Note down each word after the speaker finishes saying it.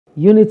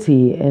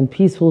Unity and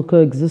peaceful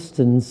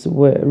coexistence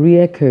were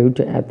re-echoed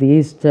at the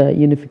Easter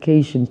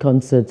Unification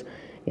Concert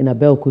in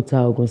Abeokuta,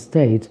 Ogun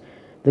State.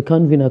 The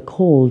convener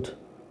called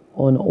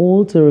on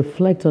all to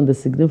reflect on the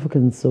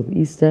significance of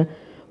Easter,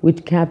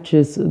 which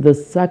captures the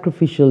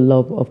sacrificial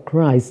love of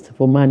Christ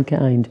for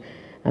mankind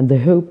and the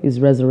hope his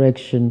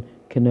resurrection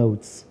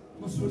connotes.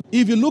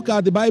 If you look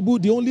at the Bible,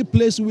 the only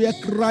place where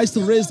Christ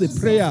raised a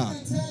prayer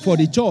for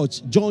the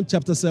church, John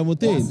chapter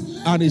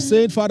 17, and he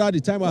said, Father,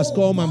 the time has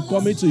come, I'm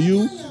coming to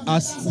you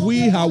as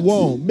we are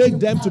one. Make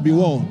them to be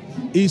one,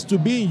 is to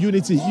be in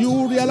unity.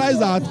 You realize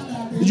that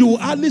you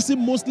hardly see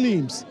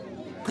Muslims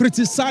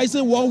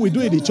criticizing what we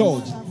do in the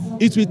church.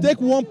 It will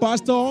take one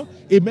pastor,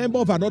 a member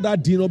of another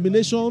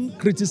denomination,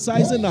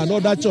 criticizing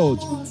another church.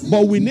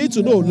 But we need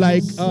to know,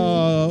 like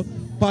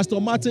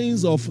Pastor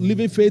Martins of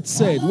Living Faith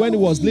said when he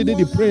was leading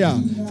the prayer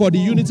for the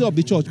unity of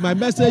the church, my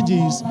message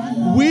is,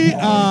 we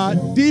are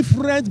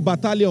different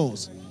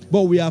battalions,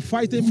 but we are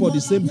fighting for the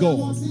same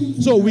God.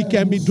 So we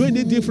can be doing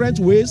it different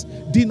ways.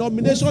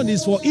 Denomination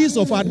is for ease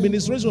of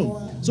administration.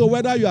 So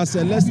whether you are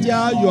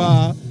Celestial, you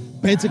are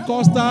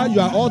Pentecostal, you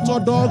are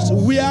Orthodox,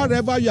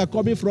 wherever you are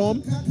coming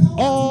from,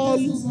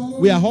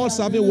 we are all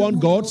serving one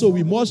God, so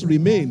we must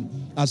remain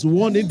as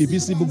one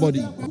indivisible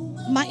body.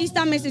 My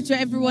Easter message to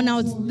everyone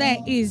out there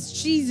is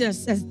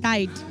Jesus has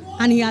died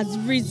and he has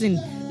risen.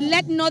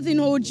 Let nothing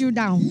hold you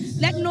down.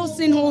 Let no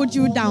sin hold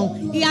you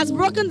down. He has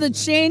broken the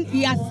chain.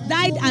 He has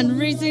died and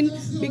risen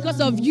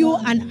because of you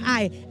and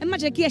I. There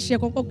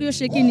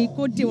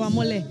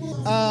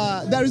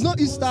is no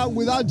Easter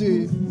without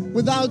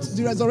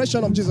the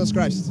resurrection of Jesus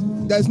Christ.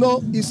 There is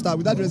no Easter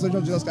without the resurrection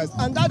of Jesus Christ.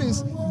 And that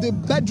is the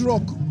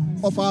bedrock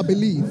of our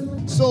belief.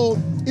 So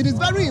it is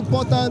very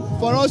important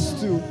for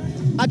us to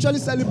actually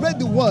celebrate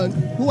the one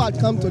who had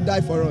come to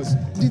die for us.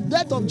 The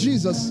death of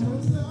Jesus,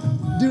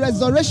 the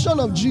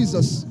resurrection of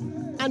Jesus,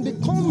 and the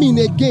coming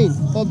again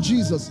of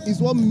Jesus is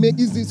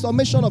is the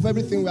summation of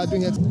everything we are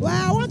doing here.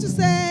 Well, I want to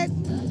say,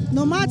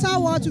 no matter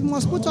what, we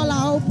must put all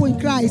our hope in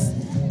Christ,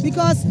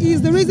 because he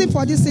is the reason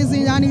for this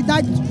season and he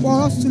died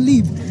for us to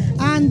live.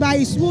 And by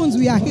his wounds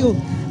we are healed.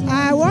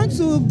 I want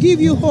to give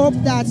you hope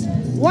that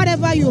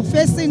whatever you're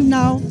facing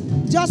now,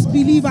 just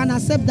believe and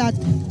accept that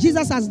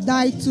Jesus has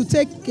died to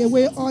take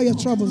away all your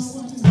troubles.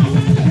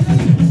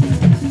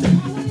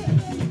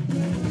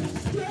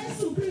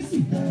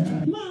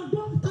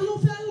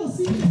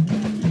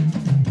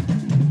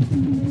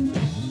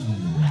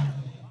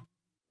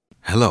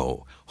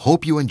 Hello,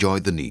 hope you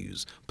enjoyed the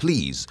news.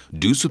 Please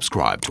do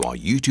subscribe to our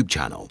YouTube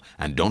channel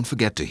and don't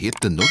forget to hit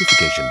the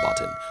notification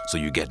button so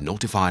you get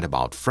notified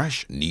about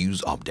fresh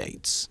news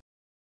updates.